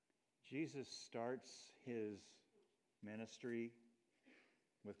Jesus starts his ministry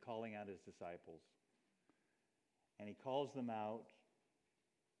with calling out his disciples. And he calls them out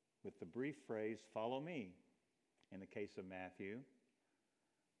with the brief phrase, "Follow me," in the case of Matthew.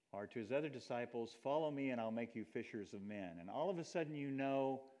 Or to his other disciples, "Follow me and I'll make you fishers of men." And all of a sudden you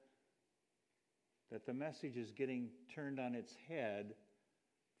know that the message is getting turned on its head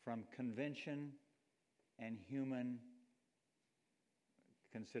from convention and human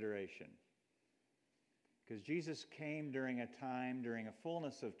consideration. Because Jesus came during a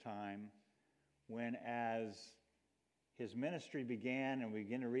fullness of time, when as his ministry began, and we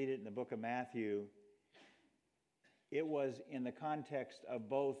begin to read it in the book of Matthew, it was in the context of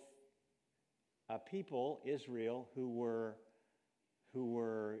both a people, Israel, who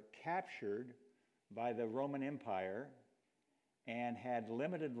were captured by the Roman Empire and had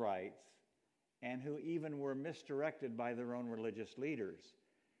limited rights, and who even were misdirected by their own religious leaders.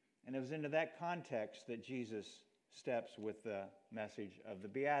 And it was into that context that Jesus steps with the message of the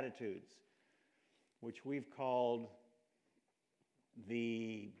Beatitudes, which we've called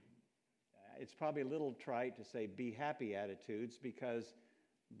it's probably a little trite to say be happy attitudes, because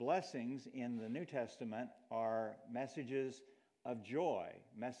blessings in the New Testament are messages of joy,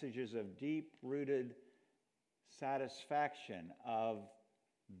 messages of deep-rooted satisfaction, of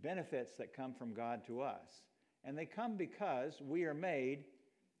benefits that come from God to us. And they come because we are made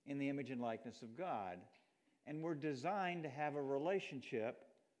in the image and likeness of God, and we're designed to have a relationship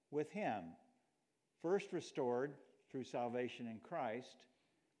with him, first restored through salvation in Christ,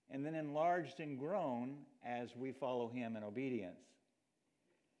 and then enlarged and grown as we follow him in obedience.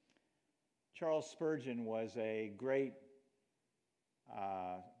 Charles Spurgeon was a great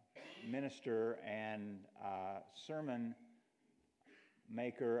minister and sermon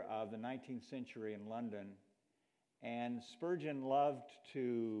maker of the 19th century in London. And Spurgeon loved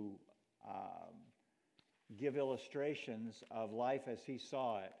to give illustrations of life as he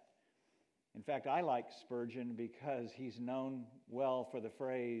saw it. In fact, I like Spurgeon because he's known well for the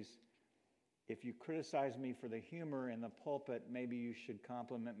phrase, "If you criticize me for the humor in the pulpit, maybe you should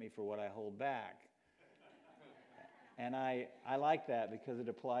compliment me for what I hold back." And I like that because it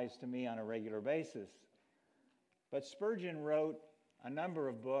applies to me on a regular basis. But Spurgeon wrote a number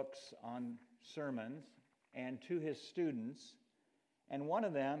of books on sermons and to his students. And one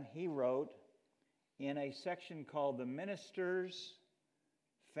of them he wrote in a section called "The Minister's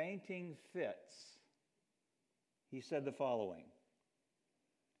Fainting Fits." He said the following: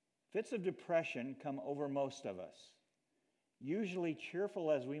 "Fits of depression come over most of us. Usually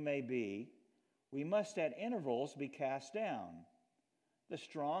cheerful as we may be, we must at intervals be cast down. The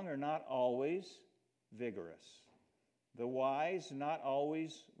strong are not always vigorous, the wise not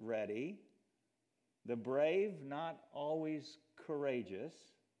always ready, the brave not always courageous,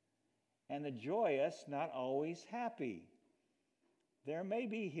 and the joyous not always happy. There may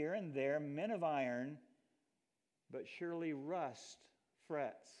be here and there men of iron, but surely rust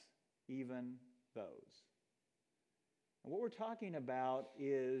frets even those." And what we're talking about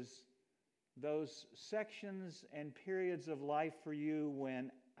is those sections and periods of life for you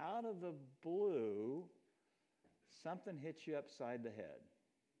when out of the blue something hits you upside the head.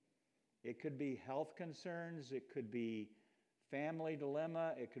 It could be health concerns, it could be family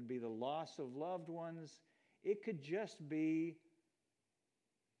dilemma, it could be the loss of loved ones, it could just be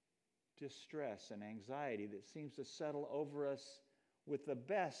distress and anxiety that seems to settle over us with the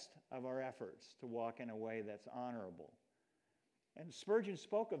best of our efforts to walk in a way that's honorable. And Spurgeon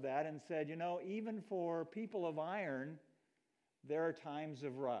spoke of that and said, even for people of iron, there are times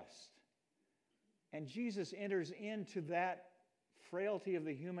of rust. And Jesus enters into that frailty of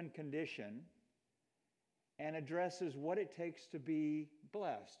the human condition and addresses what it takes to be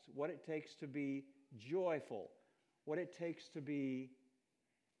blessed, what it takes to be joyful, what it takes to be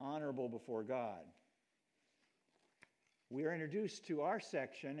honorable before God. We are introduced to our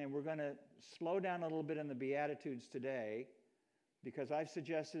section, and we're going to slow down a little bit in the Beatitudes today, because I've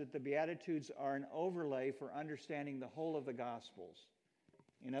suggested that the Beatitudes are an overlay for understanding the whole of the Gospels.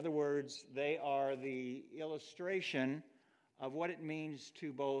 In other words, they are the illustration of what it means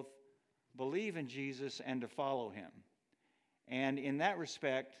to both believe in Jesus and to follow him. And in that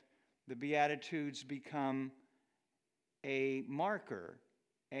respect, the Beatitudes become a marker,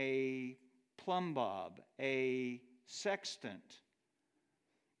 a plumb bob, a sextant,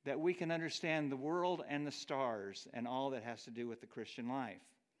 that we can understand the world and the stars and all that has to do with the Christian life.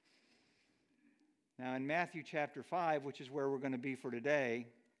 Now in Matthew chapter 5, which is where we're going to be for today,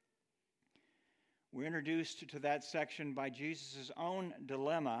 we're introduced to that section by Jesus' own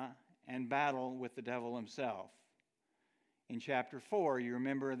dilemma and battle with the devil himself. In chapter 4, you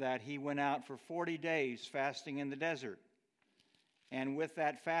remember that he went out for 40 days fasting in the desert. And with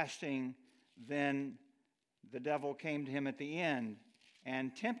that fasting, then the devil came to him at the end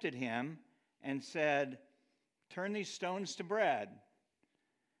and tempted him and said, "Turn these stones to bread."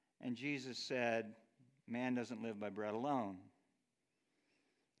 And Jesus said, "Man doesn't live by bread alone."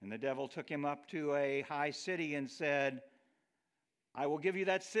 And the devil took him up to a high city and said, "I will give you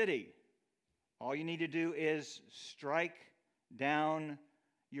that city. All you need to do is strike down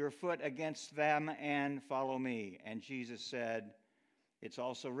your foot against them and follow me." And Jesus said, "It's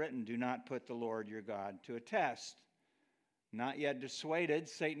also written, do not put the Lord your God to a test." Not yet dissuaded,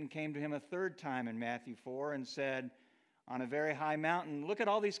 Satan came to him a third time in Matthew 4 and said, on a very high mountain, "Look at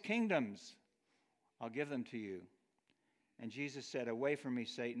all these kingdoms. I'll give them to you." And Jesus said, "Away from me,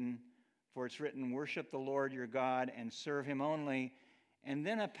 Satan, for it's written, worship the Lord your God and serve him only." And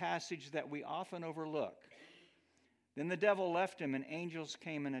then a passage that we often overlook. Then the devil left him, and angels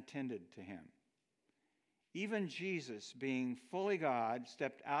came and attended to him. Even Jesus, being fully God,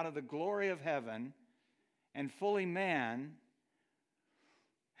 stepped out of the glory of heaven, and fully man,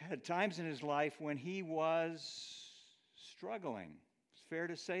 had times in his life when he was struggling. It's fair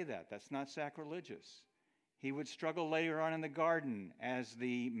to say that. That's not sacrilegious. He would struggle later on in the garden as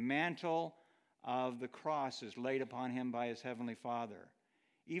the mantle of the cross is laid upon him by his heavenly Father.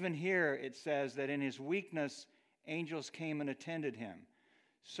 Even here it says that in his weakness, angels came and attended him.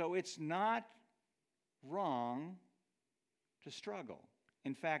 So it's not wrong to struggle.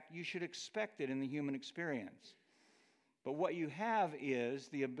 In fact, you should expect it in the human experience. But what you have is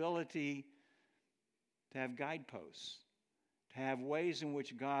the ability to have guideposts, to have ways in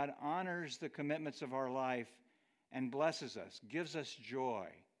which God honors the commitments of our life and blesses us, gives us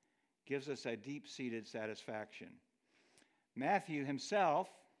joy, gives us a deep-seated satisfaction. Matthew himself,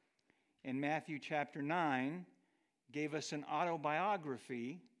 in Matthew chapter 9, gave us an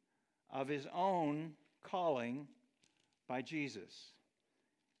autobiography of his own calling by Jesus.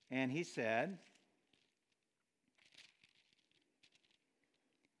 And he said,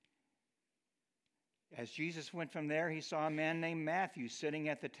 as Jesus went from there, he saw a man named Matthew sitting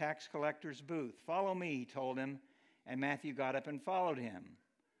at the tax collector's booth. "Follow me," he told him, and Matthew got up and followed him.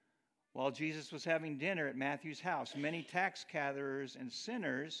 While Jesus was having dinner at Matthew's house, many tax gatherers and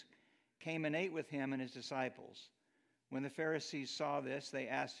sinners came and ate with him and his disciples. When the Pharisees saw this, they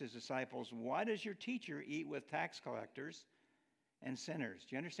asked his disciples, "Why does your teacher eat with tax collectors and sinners?"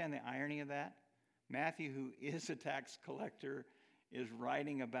 Do you understand the irony of that? Matthew, who is a tax collector, is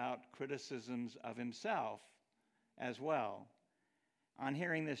writing about criticisms of himself as well. On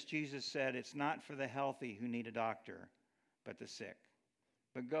hearing this, Jesus said, "It's not for the healthy who need a doctor, but the sick.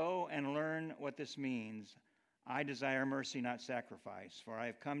 But go and learn what this means. I desire mercy, not sacrifice, for I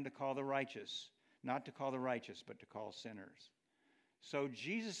have come to call the righteous, not to call the righteous, but to call sinners." So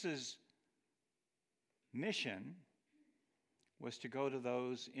Jesus' mission was to go to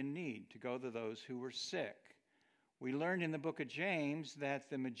those in need, to go to those who were sick. We learned in the book of James that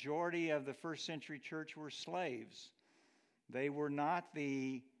the majority of the first century church were slaves. They were not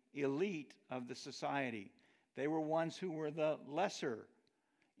the elite of the society. They were ones who were the lesser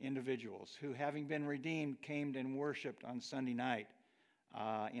individuals who, having been redeemed, came and worshiped on Sunday night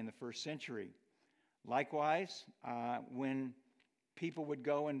in the first century. Likewise, when people would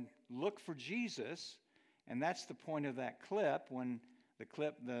go and look for Jesus, and that's the point of that clip, when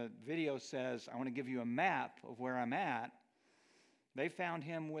the video says, "I want to give you a map of where I'm at," they found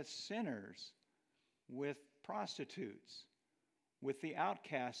him with sinners, with prostitutes, with the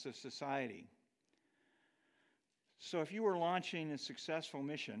outcasts of society. So if you were launching a successful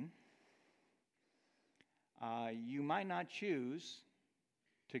mission, you might not choose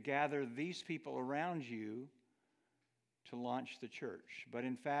to gather these people around you to launch the church. But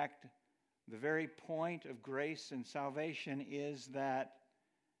in fact, the very point of grace and salvation is that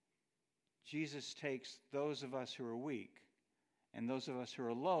Jesus takes those of us who are weak and those of us who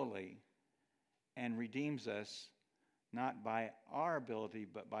are lowly and redeems us not by our ability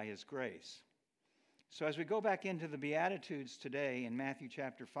but by his grace. So as we go back into the Beatitudes today in Matthew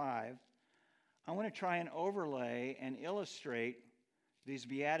chapter 5, I want to try and overlay and illustrate these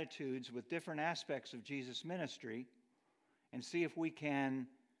Beatitudes with different aspects of Jesus' ministry and see if we can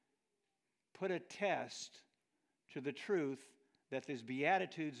put a test to the truth that these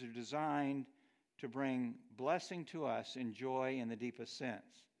Beatitudes are designed to bring blessing to us and joy in the deepest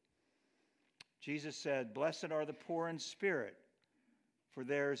sense. Jesus said, "Blessed are the poor in spirit, for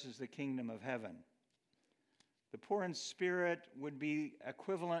theirs is the kingdom of heaven." The poor in spirit would be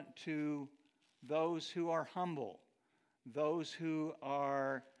equivalent to those who are humble, those who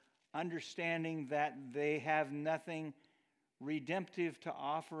are understanding that they have nothing redemptive to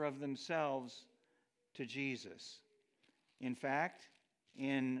offer of themselves to Jesus. In fact,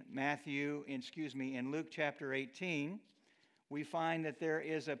 in Luke chapter 18, we find that there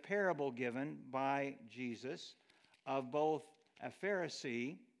is a parable given by Jesus of both a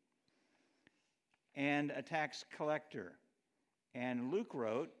Pharisee and a tax collector. And Luke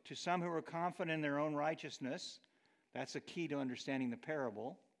wrote, to some who were confident in their own righteousness, that's a key to understanding the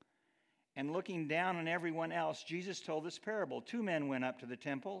parable, and looking down on everyone else, Jesus told this parable. 2 men went up to the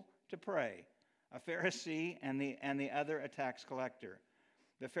temple to pray, a Pharisee and the other a tax collector.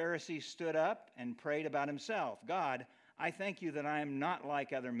 The Pharisee stood up and prayed about himself. God, I thank you that I am not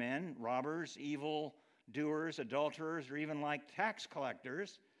like other men, robbers, evil doers, adulterers, or even like tax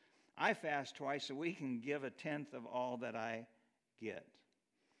collectors. I fast twice a week and give 1/10 of all that I get.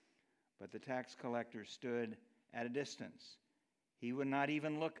 But the tax collector stood at a distance. He would not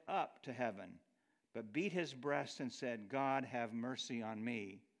even look up to heaven, but beat his breast and said, God, have mercy on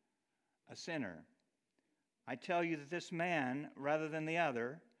me, a sinner. I tell you that this man, rather than the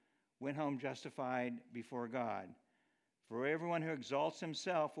other, went home justified before God. For everyone who exalts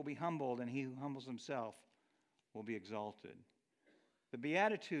himself will be humbled, and he who humbles himself will be exalted. The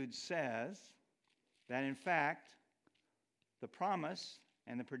Beatitude says that, in fact, the promise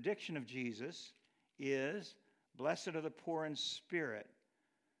and the prediction of Jesus is, blessed are the poor in spirit,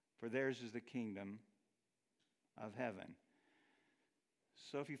 for theirs is the kingdom of heaven.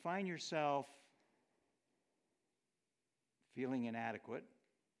 So if you find yourself feeling inadequate,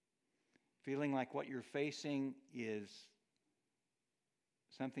 feeling like what you're facing is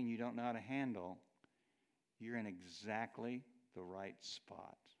something you don't know how to handle, you're in exactly the right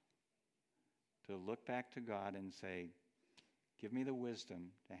spot to look back to God and say, give me the wisdom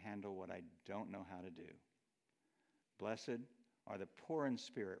to handle what I don't know how to do. Blessed are the poor in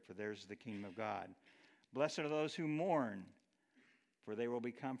spirit, for theirs is the kingdom of God. Blessed are those who mourn, for they will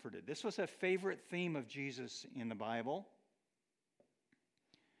be comforted. This was a favorite theme of Jesus in the Bible.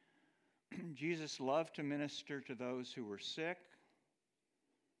 Jesus loved to minister to those who were sick,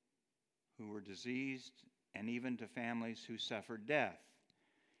 who were diseased, and even to families who suffered death.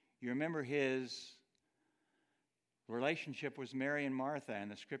 You remember his relationship with Mary and Martha,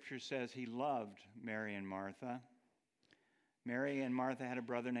 and the scripture says he loved Mary and Martha. Mary and Martha had a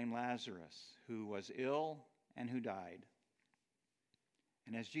brother named Lazarus who was ill and who died.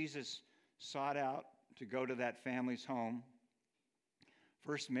 And as Jesus sought out to go to that family's home,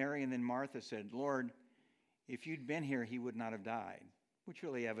 first Mary and then Martha said, Lord, if you'd been here, he would not have died, which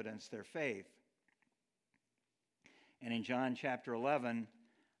really evidenced their faith. And in John chapter 11,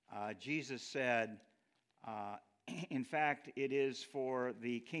 Jesus said, in fact, it is for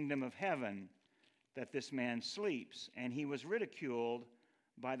the kingdom of heaven that this man sleeps. And he was ridiculed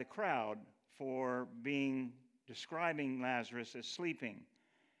by the crowd for describing Lazarus as sleeping.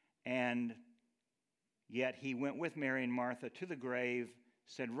 And yet he went with Mary and Martha to the grave,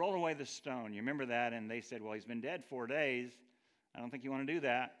 said, roll away the stone. You remember that? And they said, well, he's been dead 4 days. I don't think you want to do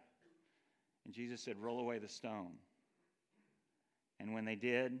that. And Jesus said, roll away the stone. And when they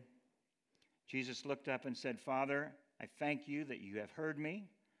did, Jesus looked up and said, Father, I thank you that you have heard me.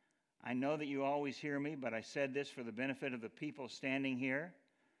 I know that you always hear me, but I said this for the benefit of the people standing here,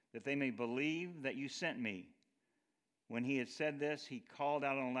 that they may believe that you sent me. When he had said this, he called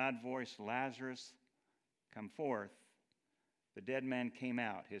out in a loud voice, Lazarus, come forth. The dead man came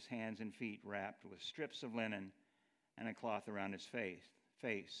out, his hands and feet wrapped with strips of linen and a cloth around his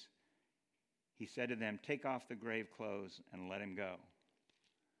face. He said to them, take off the grave clothes and let him go.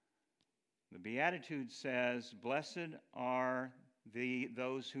 The Beatitude says, blessed are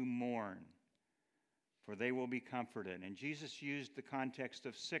those who mourn, for they will be comforted. And Jesus used the context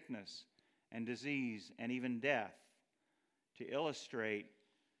of sickness and disease and even death to illustrate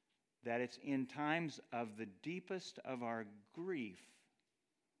that it's in times of the deepest of our grief,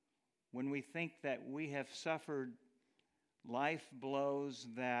 when we think that we have suffered life blows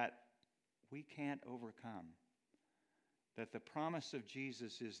that we can't overcome, that the promise of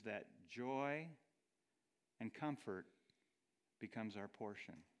Jesus is that joy and comfort becomes our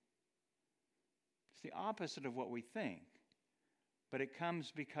portion. It's the opposite of what we think, but it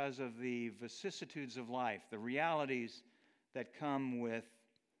comes because of the vicissitudes of life, the realities that come with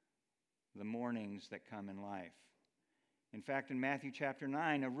the mornings that come in life. In fact, in Matthew chapter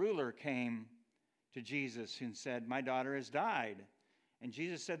 9, a ruler came to Jesus and said, my daughter has died. And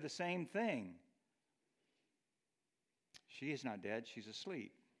Jesus said the same thing. She is not dead, she's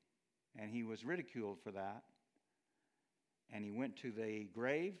asleep. And he was ridiculed for that. And he went to the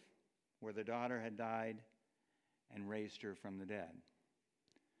grave where the daughter had died and raised her from the dead.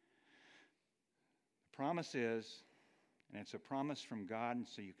 The promise is, And it's a promise from God, and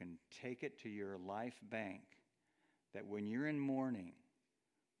so you can take it to your life bank, that when you're in mourning,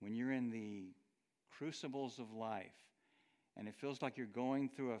 when you're in the crucibles of life, and it feels like you're going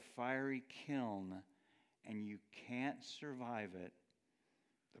through a fiery kiln and you can't survive it,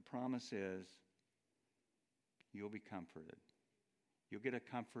 the promise is you'll be comforted. You'll get a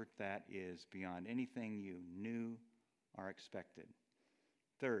comfort that is beyond anything you knew or expected.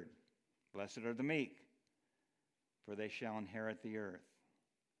 Third, blessed are the meek, for they shall inherit the earth.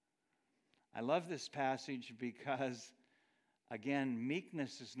 I love this passage because, again,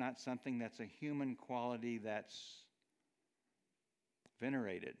 meekness is not something that's a human quality that's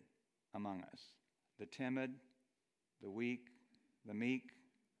venerated among us. The timid, the weak, the meek,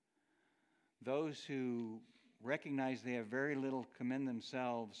 those who recognize they have very little, commend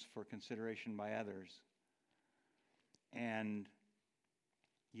themselves for consideration by others. And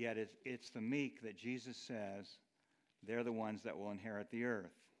yet it's the meek that Jesus says they're the ones that will inherit the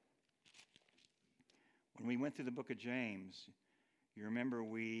earth. When we went through the book of James, you remember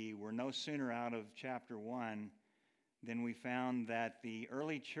we were no sooner out of chapter 1 than we found that the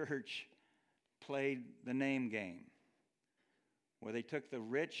early church played the name game, where they took the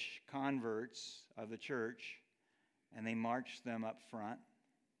rich converts of the church and they marched them up front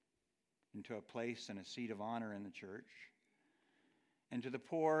into a place and a seat of honor in the church. And to the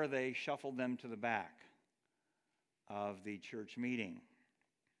poor, they shuffled them to the back of the church meeting.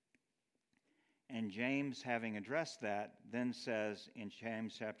 And James, having addressed that, then says in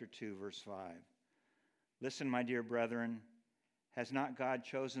James chapter 2, verse 5, "Listen, my dear brethren, has not God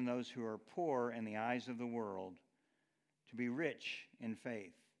chosen those who are poor in the eyes of the world to be rich in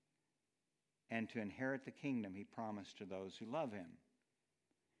faith and to inherit the kingdom he promised to those who love him?"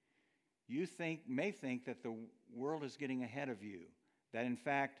 You may think that the world is getting ahead of you, that in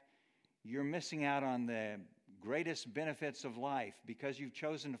fact you're missing out on the greatest benefits of life because you've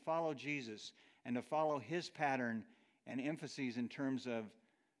chosen to follow Jesus and to follow his pattern and emphases in terms of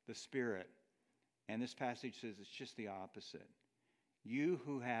the Spirit. And this passage says it's just the opposite. You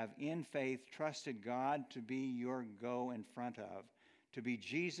who have in faith trusted God to be your go in front of, to be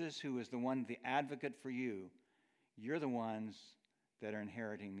Jesus who is the one, the advocate for you, you're the ones that are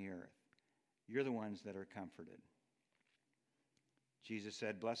inheriting the earth. You're the ones that are comforted. Jesus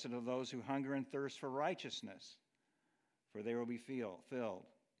said, "Blessed are those who hunger and thirst for righteousness, for they will be filled."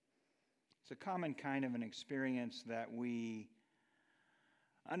 It's a common kind of an experience that we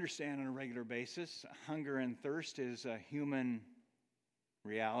understand on a regular basis. Hunger and thirst is a human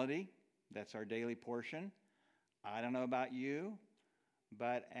reality. That's our daily portion. I don't know about you,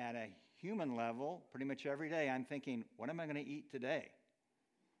 but at a human level, pretty much every day I'm thinking, what am I going to eat today?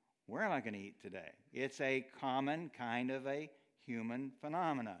 Where am I going to eat today? It's a common kind of a human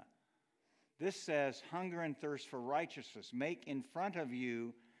phenomena. This says hunger and thirst for righteousness. Make in front of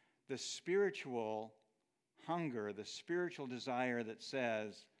you the spiritual hunger, the spiritual desire that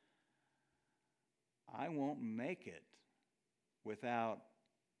says, I won't make it without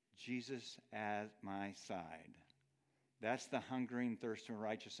Jesus at my side. That's the hungering thirst for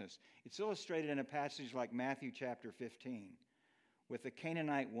righteousness. It's illustrated in a passage like Matthew chapter 15 with the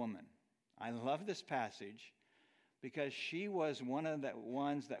Canaanite woman. I love this passage because she was one of the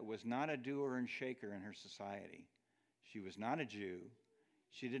ones that was not a doer and shaker in her society. She was not a Jew.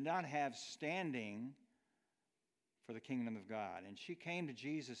 She did not have standing for the kingdom of God. And she came to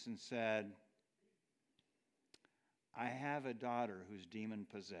Jesus and said, I have a daughter who's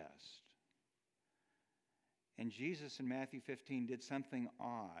demon-possessed. And Jesus in Matthew 15 did something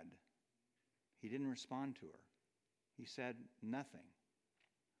odd. He didn't respond to her. He said nothing.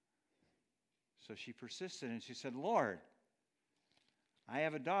 So she persisted and she said, Lord, I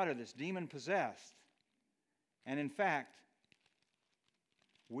have a daughter that's demon-possessed. And in fact,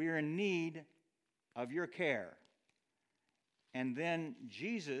 we're in need of your care. And then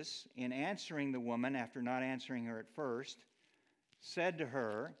Jesus, in answering the woman, after not answering her at first, said to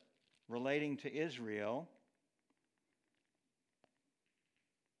her, relating to Israel,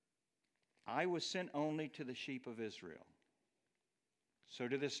 I was sent only to the sheep of Israel. So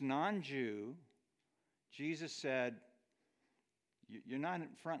to this non-Jew, Jesus said, you're not in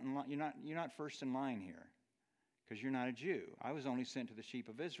front in line, you're not first in line here, because you're not a Jew. I was only sent to the sheep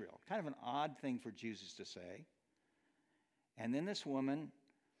of Israel. Kind of an odd thing for Jesus to say. And then this woman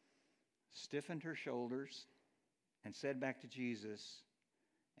stiffened her shoulders and said back to Jesus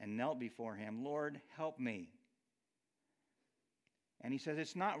and knelt before him, Lord, help me. And he says,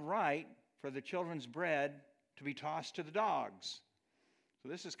 it's not right for the children's bread to be tossed to the dogs. So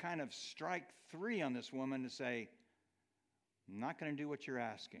this is kind of strike three on this woman to say, I'm not going to do what you're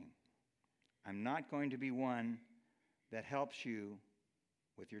asking. I'm not going to be one that helps you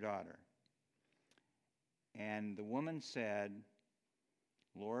with your daughter. And the woman said,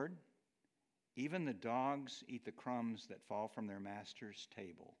 Lord, even the dogs eat the crumbs that fall from their master's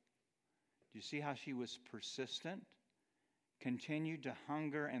table. Do you see how she was persistent? Continued to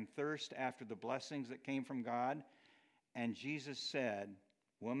hunger and thirst after the blessings that came from God. And Jesus said,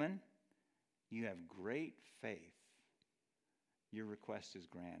 woman, you have great faith. Your request is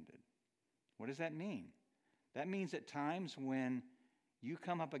granted. What does that mean? That means at times when you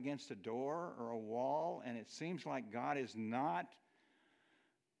come up against a door or a wall and it seems like God is not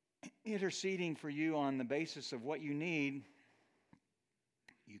interceding for you on the basis of what you need,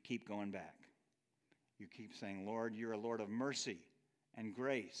 you keep going back. You keep saying, Lord, you're a Lord of mercy and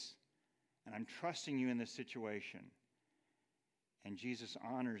grace, and I'm trusting you in this situation. And Jesus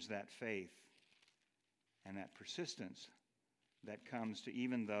honors that faith and that persistence that comes to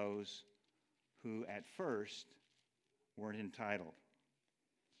even those who at first weren't entitled.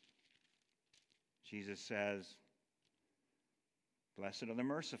 Jesus says, blessed are the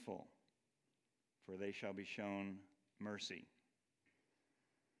merciful, for they shall be shown mercy.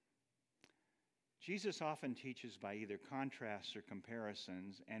 Jesus often teaches by either contrasts or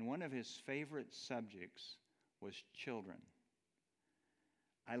comparisons, and one of his favorite subjects was children.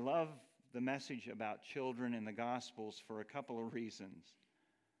 I love the message about children in the Gospels for a couple of reasons.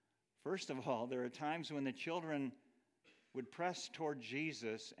 First of all, there are times when the children would press toward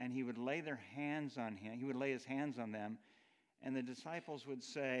Jesus and he would lay their hands on him. He would lay his hands on them, and the disciples would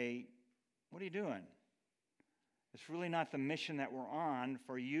say, what are you doing? It's really not the mission that we're on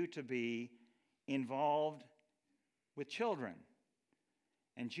for you to be involved with children.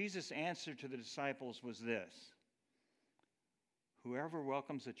 And Jesus' answer to the disciples was this: whoever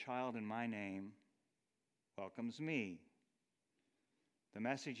welcomes a child in my name welcomes me. The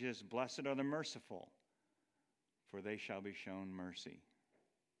message is, blessed are the merciful, for they shall be shown mercy.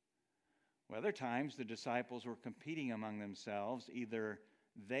 Well, other times the disciples were competing among themselves, either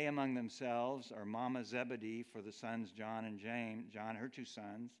they among themselves or Mama Zebedee for the sons John and James, John, her two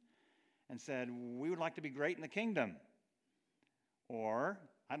sons, and said, we would like to be great in the kingdom. Or,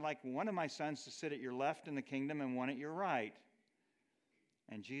 I'd like one of my sons to sit at your left in the kingdom and one at your right.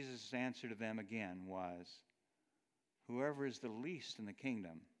 And Jesus' answer to them again was, whoever is the least in the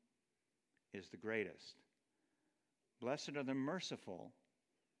kingdom is the greatest. Blessed are the merciful,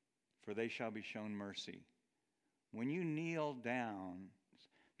 for they shall be shown mercy. When you kneel down,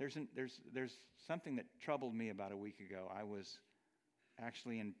 there's something that troubled me about a week ago. I was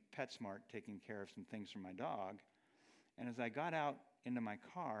actually in PetSmart taking care of some things for my dog. And as I got out into my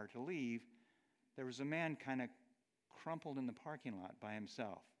car to leave, there was a man kind of crumpled in the parking lot by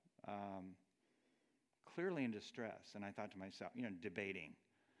himself, clearly in distress. And I thought to myself, debating.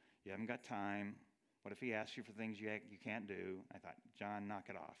 You haven't got time. What if he asks you for things you can't do? I thought, John, knock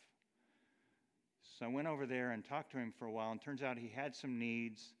it off. So I went over there and talked to him for a while, and turns out he had some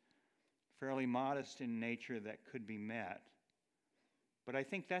needs, fairly modest in nature, that could be met. But I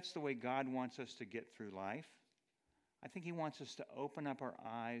think that's the way God wants us to get through life. I think he wants us to open up our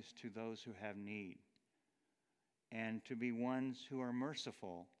eyes to those who have need and to be ones who are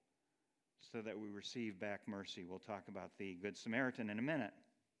merciful so that we receive back mercy. We'll talk about the Good Samaritan in a minute.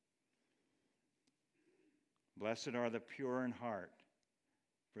 Blessed are the pure in heart,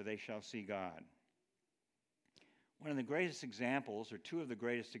 for they shall see God. One of the greatest examples, or two of the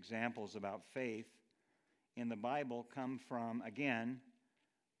greatest examples about faith in the Bible come from, again,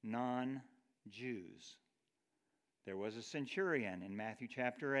 non-Jews. There was a centurion in Matthew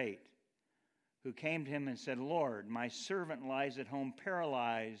chapter 8 who came to him and said, Lord, my servant lies at home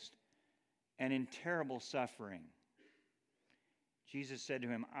paralyzed and in terrible suffering. Jesus said to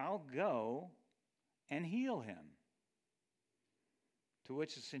him, I'll go and heal him. To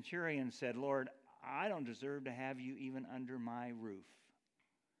which the centurion said, Lord, I don't deserve to have you even under my roof.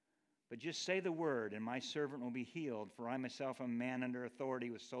 But just say the word, and my servant will be healed, for I myself am a man under authority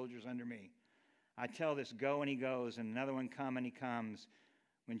with soldiers under me. I tell this, go, and he goes, and another one, come, and he comes.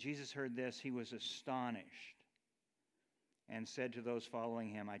 When Jesus heard this, he was astonished and said to those following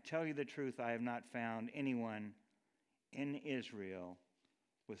him, I tell you the truth, I have not found anyone in Israel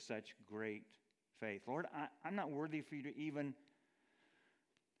with such great faith. Lord, I'm not worthy for you to even,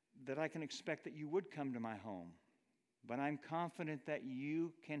 that I can expect that you would come to my home. But I'm confident that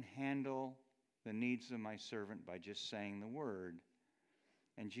you can handle the needs of my servant by just saying the word.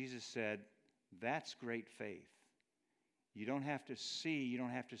 And Jesus said, that's great faith. You don't have to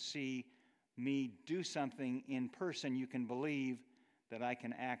see me do something in person. You can believe that I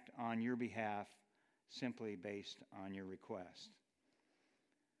can act on your behalf simply based on your request.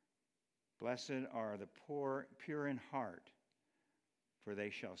 Blessed are the poor, pure in heart, for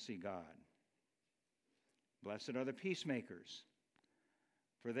they shall see God. Blessed are the peacemakers,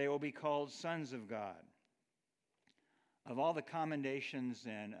 for they will be called sons of God. Of all the commendations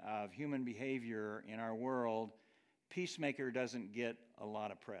and of human behavior in our world, peacemaker doesn't get a lot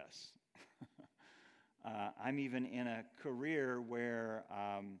of press. I'm even in a career where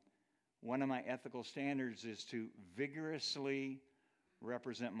one of my ethical standards is to vigorously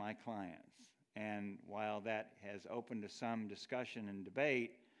represent my clients. And while that has opened to some discussion and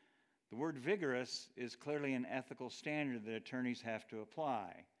debate, the word vigorous is clearly an ethical standard that attorneys have to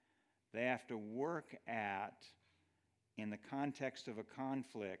apply. They have to work at, in the context of a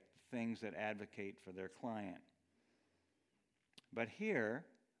conflict, things that advocate for their client. But here,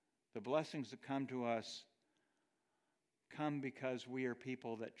 the blessings that come to us come because we are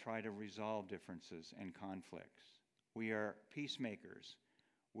people that try to resolve differences and conflicts. We are peacemakers.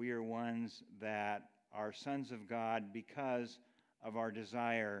 We are ones that are sons of God because of our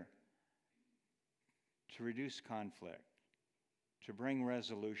desire to reduce conflict, to bring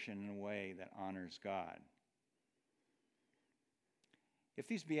resolution in a way that honors God. If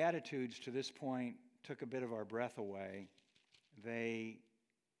these Beatitudes to this point took a bit of our breath away, they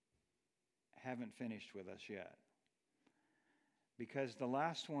haven't finished with us yet. Because the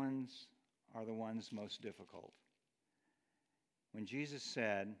last ones are the ones most difficult. When Jesus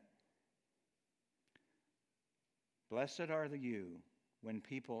said, "Blessed are you when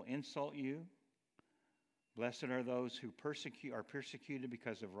people insult you. Blessed are those who are persecuted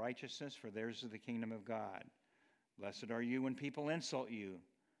because of righteousness, for theirs is the kingdom of God. Blessed are you when people insult you,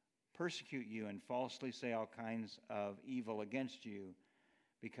 persecute you, and falsely say all kinds of evil against you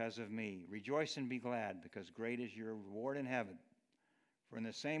because of me. Rejoice and be glad, because great is your reward in heaven. For in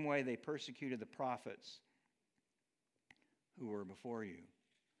the same way they persecuted the prophets who were before you."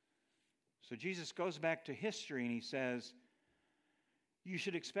 So Jesus goes back to history and he says, you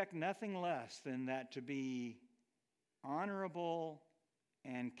should expect nothing less than that to be honorable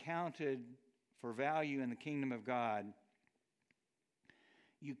and counted for value in the kingdom of God.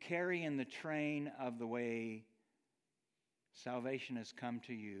 You carry in the train of the way salvation has come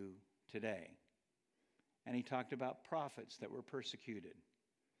to you today. And he talked about prophets that were persecuted.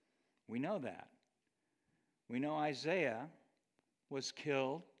 We know that. We know Isaiah was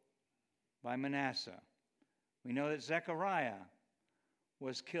killed by Manasseh. We know that Zechariah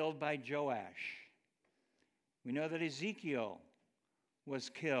was killed by Joash. We know that Ezekiel was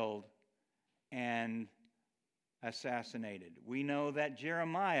killed and assassinated. We know that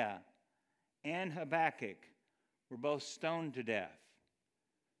Jeremiah and Habakkuk were both stoned to death.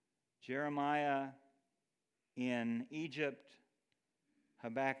 Jeremiah in Egypt,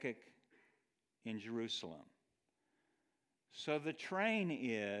 Habakkuk in Jerusalem. So the train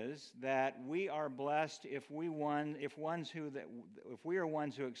is that we are blessed if we are ones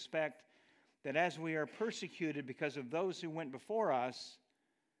who expect that as we are persecuted because of those who went before us,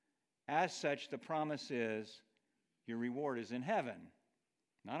 as such the promise is your reward is in heaven,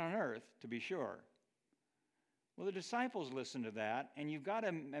 not on earth, to be sure. Well, the disciples listened to that, and you've got to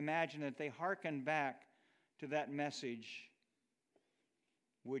imagine that they hearkened back to that message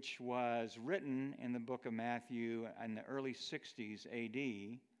which was written in the book of Matthew in the early 60s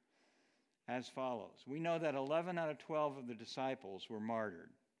AD as follows. We know that 11 out of 12 of the disciples were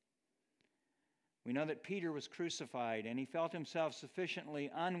martyred. We know that Peter was crucified, and he felt himself sufficiently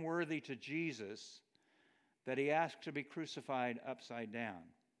unworthy to Jesus that he asked to be crucified upside down.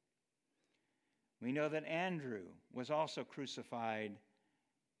 We know that Andrew was also crucified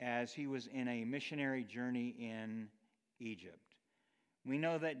as he was in a missionary journey in Egypt. We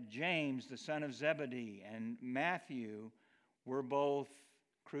know that James, the son of Zebedee, and Matthew were both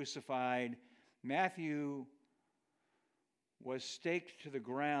crucified. Matthew was staked to the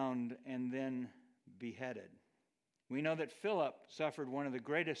ground and then beheaded. We know that Philip suffered one of the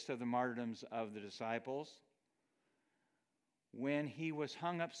greatest of the martyrdoms of the disciples when he was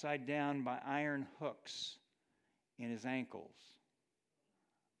hung upside down by iron hooks in his ankles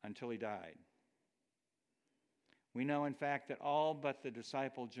until he died. We know, in fact, that all but the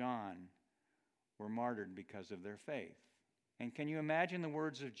disciple John were martyred because of their faith. And can you imagine the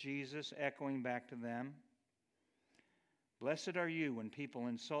words of Jesus echoing back to them? Blessed are you when people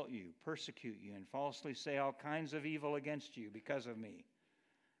insult you, persecute you, and falsely say all kinds of evil against you because of me.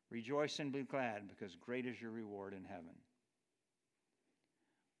 Rejoice and be glad, because great is your reward in heaven.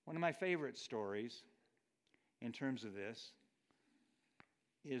 One of my favorite stories in terms of this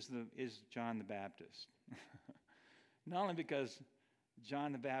is John the Baptist. Not only because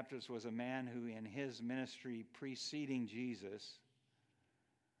John the Baptist was a man who in his ministry preceding Jesus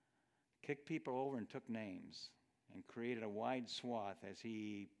kicked people over and took names and created a wide swath as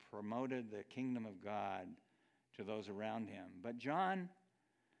he promoted the kingdom of God to those around him. But John,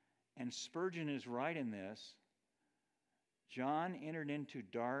 and Spurgeon is right in this, John entered into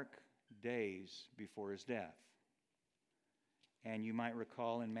dark days before his death. And you might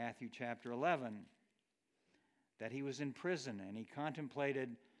recall in Matthew chapter 11 that he was in prison and he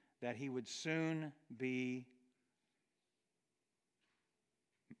contemplated that he would soon be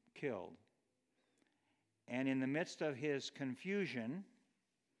killed. And in the midst of his confusion,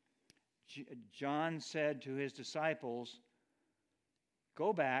 John said to his disciples,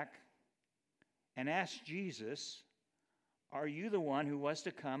 "Go back and ask Jesus, are you the one who was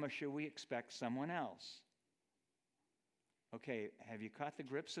to come, or should we expect someone else?" Okay, have you caught the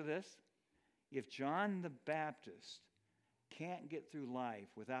grips of this? If John the Baptist can't get through life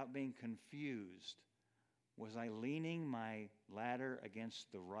without being confused, was I leaning my ladder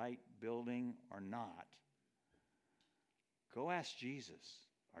against the right building or not? Go ask Jesus,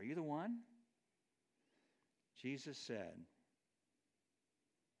 are you the one? Jesus said,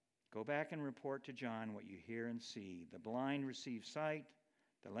 "Go back and report to John what you hear and see. The blind receive sight,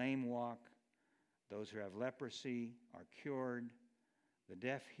 the lame walk, those who have leprosy are cured, the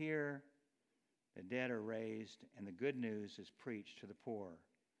deaf hear, the dead are raised, and the good news is preached to the poor."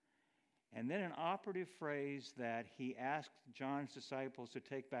 And then an operative phrase that he asked John's disciples to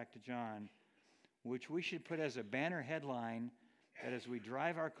take back to John, which we should put as a banner headline that as we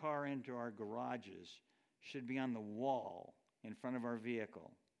drive our car into our garages should be on the wall in front of our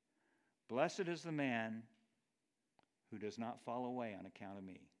vehicle. "Blessed is the man who does not fall away on account of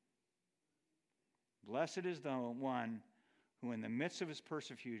me." Blessed is the one who in the midst of his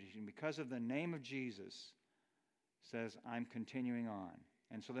persecution, because of the name of Jesus, says, "I'm continuing on."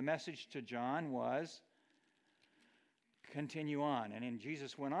 And so the message to John was, continue on. And then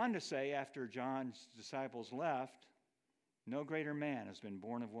Jesus went on to say, after John's disciples left, "No greater man has been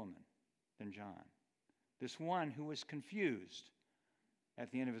born of woman than John." This one who was confused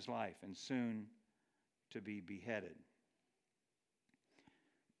at the end of his life and soon to be beheaded.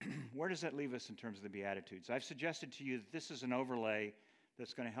 Where does that leave us in terms of the Beatitudes? I've suggested to you that this is an overlay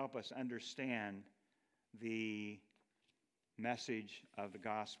that's going to help us understand the message of the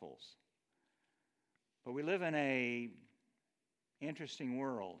Gospels. But we live in an interesting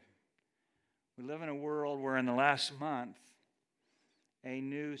world. We live in a world where in the last month, a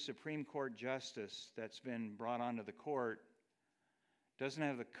new Supreme Court justice that's been brought onto the court doesn't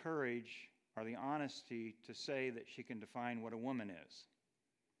have the courage or the honesty to say that she can define what a woman is.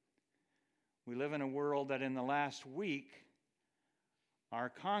 We live in a world that in the last week, our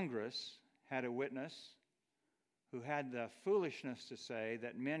Congress had a witness who had the foolishness to say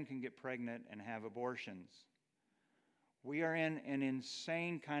that men can get pregnant and have abortions. We are in an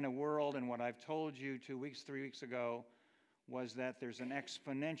insane kind of world, and what I've told you 2 weeks, 3 weeks ago, was that there's an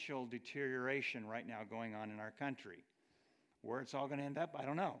exponential deterioration right now going on in our country. Where it's all going to end up, I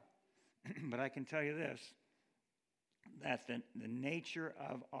don't know. But I can tell you this, that the nature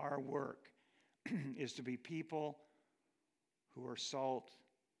of our work is to be people who are salt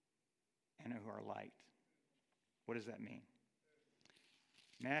and who are light. What does that mean?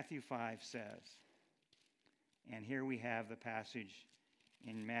 Matthew 5 says, and here we have the passage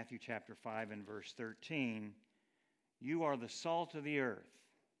in Matthew chapter 5 and verse 13, "You are the salt of the earth.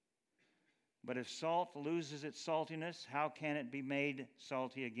 But if salt loses its saltiness, how can it be made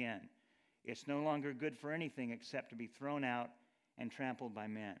salty again? It's no longer good for anything except to be thrown out and trampled by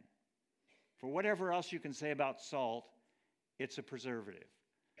men." For whatever else you can say about salt, it's a preservative.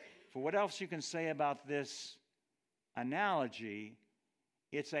 For what else you can say about this analogy,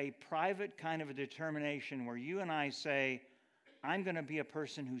 it's a private kind of a determination where you and I say, I'm going to be a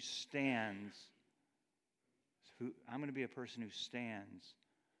person who stands. I'm going to be a person who stands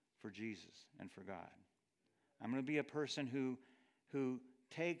for Jesus and for God. I'm going to be a person who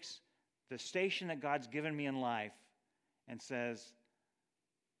takes the station that God's given me in life and says,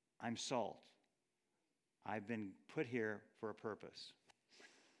 I'm salt. I've been put here for a purpose.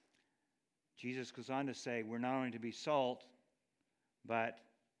 Jesus goes on to say, we're not only to be salt, but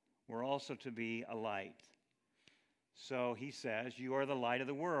we're also to be a light. So he says, you are the light of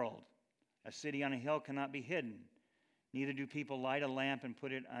the world. A city on a hill cannot be hidden. Neither do people light a lamp and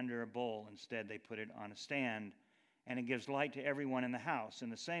put it under a bowl. Instead, they put it on a stand, and it gives light to everyone in the house.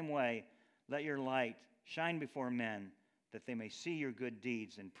 In the same way, let your light shine before men, that they may see your good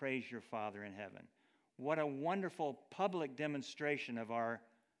deeds and praise your Father in heaven. What a wonderful public demonstration of our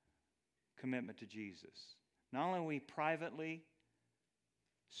commitment to Jesus. Not only are we privately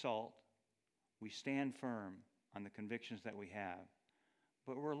salt, we stand firm on the convictions that we have,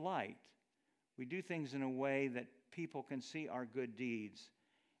 but we're light We do things in a way that people can see our good deeds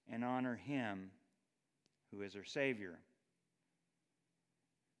and honor Him who is our Savior.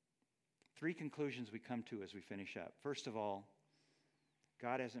 3 conclusions we come to as we finish up. First of all,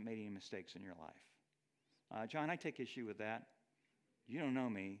 God hasn't made any mistakes in your life. John, I take issue with that. You don't know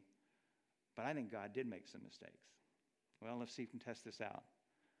me, but I think God did make some mistakes. Well, let's see if we can test this out.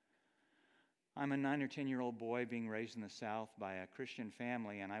 I'm a 9 or 10-year-old boy being raised in the South by a Christian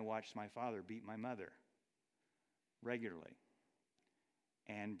family, and I watched my father beat my mother regularly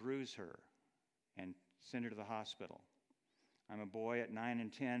and bruise her and send her to the hospital. I'm a boy at 9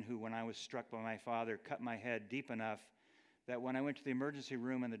 and 10 who, when I was struck by my father, cut my head deep enough that when I went to the emergency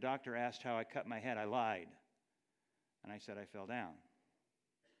room and the doctor asked how I cut my head, I lied. And I said I fell down.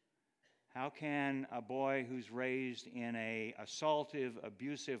 How can a boy who's raised in an assaultive,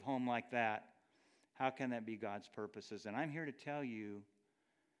 abusive home like that, how can that be God's purposes? And I'm here to tell you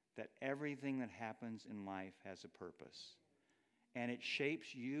that everything that happens in life has a purpose. And it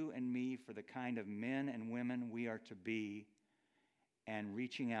shapes you and me for the kind of men and women we are to be, and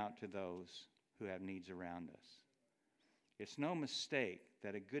reaching out to those who have needs around us. It's no mistake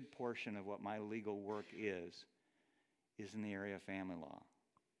that a good portion of what my legal work is in the area of family law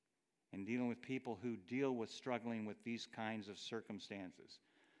and dealing with people who deal with struggling with these kinds of circumstances.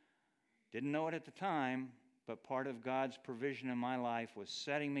 Didn't know it at the time, but part of God's provision in my life was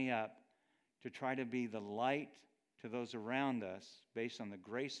setting me up to try to be the light to those around us based on the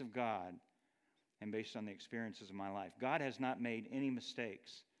grace of God and based on the experiences of my life. God has not made any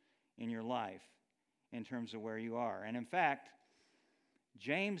mistakes in your life in terms of where you are. And in fact,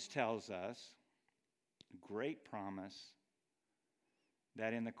 James tells us, great promise,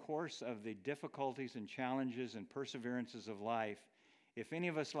 that in the course of the difficulties and challenges and perseverances of life, if any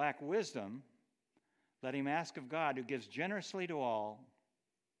of us lack wisdom, let him ask of God, who gives generously to all.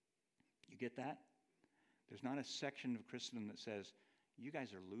 You get that? There's not a section of Christendom that says, you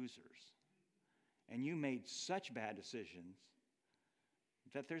guys are losers, and you made such bad decisions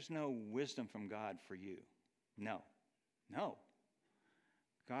that there's no wisdom from God for you. No.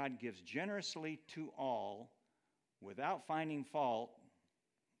 God gives generously to all without finding fault.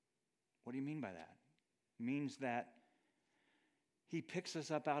 What do you mean by that? It means that He picks us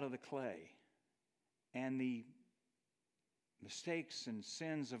up out of the clay, and the mistakes and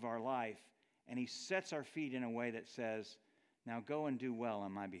sins of our life, and He sets our feet in a way that says, now go and do well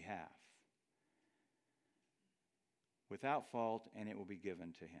on my behalf, without fault, and it will be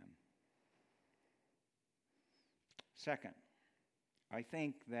given to Him. Second, I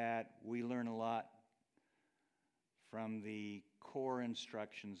think that we learn a lot from the core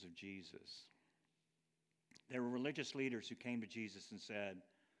instructions of Jesus. There were religious leaders who came to Jesus and said,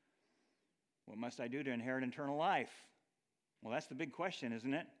 what must I do to inherit eternal life? Well, that's the big question,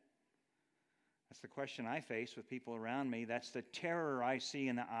 isn't it? That's the question I face with people around me. That's the terror I see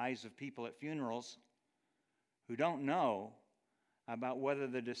in the eyes of people at funerals who don't know about whether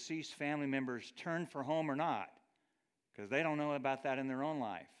the deceased family members turn for home or not, because they don't know about that in their own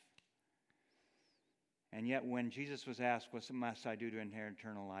life. And yet when Jesus was asked, what must I do to inherit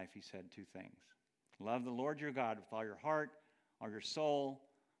eternal life? He said 2 things. Love the Lord your God with all your heart, all your soul,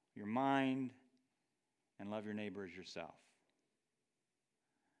 your mind, and love your neighbor as yourself.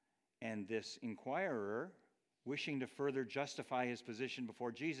 And this inquirer, wishing to further justify his position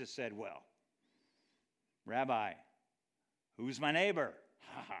before Jesus, said, well, Rabbi, who's my neighbor?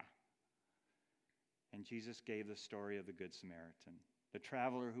 Ha ha. And Jesus gave the story of the Good Samaritan, the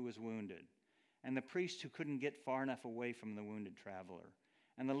traveler who was wounded, and the priest who couldn't get far enough away from the wounded traveler,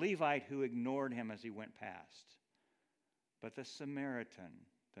 and the Levite who ignored him as he went past. But the Samaritan,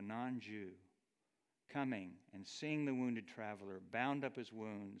 the non-Jew, coming and seeing the wounded traveler, bound up his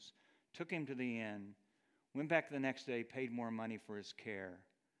wounds, took him to the inn, went back the next day, paid more money for his care.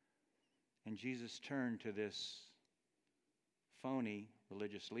 And Jesus turned to this phony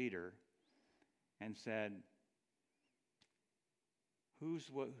religious leader and said,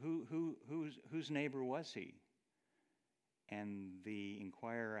 whose neighbor was he? And the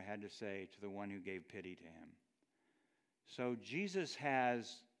inquirer had to say, to the one who gave pity to him. So Jesus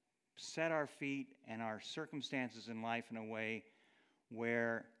has set our feet and our circumstances in life in a way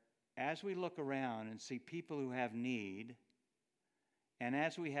where, as we look around and see people who have need, and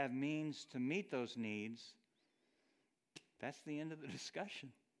as we have means to meet those needs, that's the end of the discussion.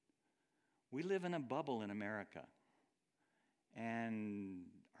 We live in a bubble in America. And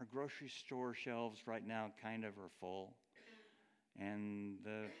our grocery store shelves right now kind of are full. And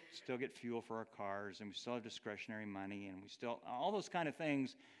still get fuel for our cars, and we still have discretionary money, and we still, all those kind of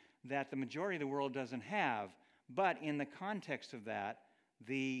things that the majority of the world doesn't have. But in the context of that,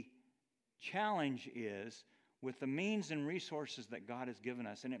 the challenge is with the means and resources that God has given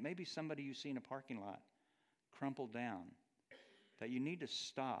us, and it may be somebody you see in a parking lot crumpled down, that you need to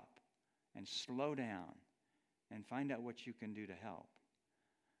stop and slow down and find out what you can do to help.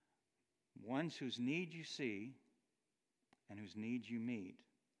 Ones whose need you see and whose needs you meet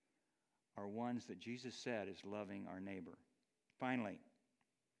are ones that Jesus said is loving our neighbor. Finally,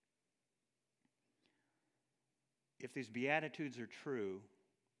 if these Beatitudes are true,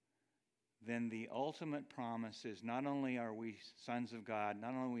 then the ultimate promise is not only are we sons of God,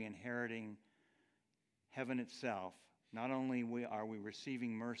 not only are we inheriting heaven itself, not only are we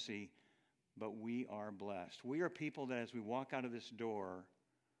receiving mercy, but we are blessed. We are people that as we walk out of this door,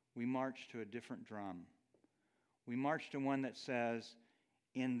 we march to a different drum. We march to one that says,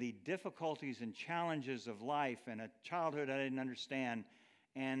 in the difficulties and challenges of life and a childhood I didn't understand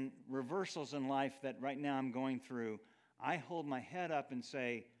and reversals in life that right now I'm going through, I hold my head up and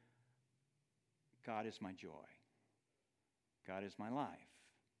say, God is my joy. God is my life.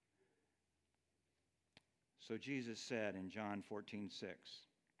 So Jesus said in John 14:6,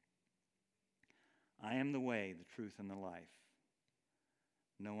 I am the way, the truth, and the life.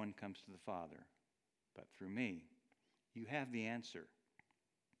 No one comes to the Father but through me. You have the answer.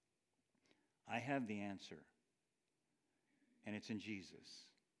 I have the answer. And it's in Jesus.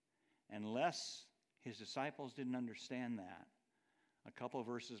 Unless his disciples didn't understand that, a couple of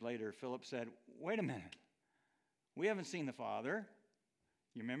verses later, Philip said, wait a minute. We haven't seen the Father.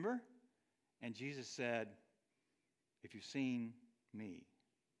 You remember? And Jesus said, if you've seen me,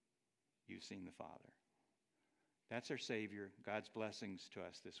 you've seen the Father. That's our Savior. God's blessings to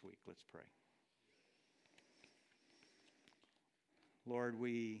us this week. Let's pray. Lord,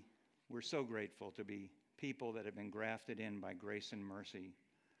 we're so grateful to be people that have been grafted in by grace and mercy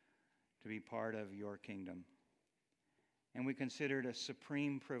to be part of your kingdom. And we consider it a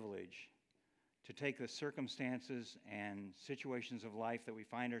supreme privilege to take the circumstances and situations of life that we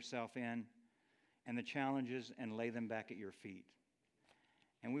find ourselves in and the challenges and lay them back at your feet.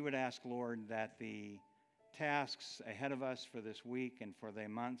 And we would ask, Lord, that the tasks ahead of us for this week and for the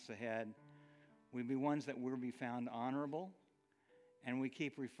months ahead would be ones that will be found honorable, and we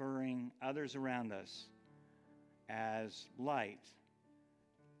keep referring others around us as light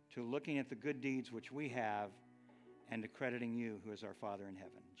to looking at the good deeds which we have and to crediting you who is our Father in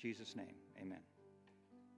heaven. In Jesus' name, amen.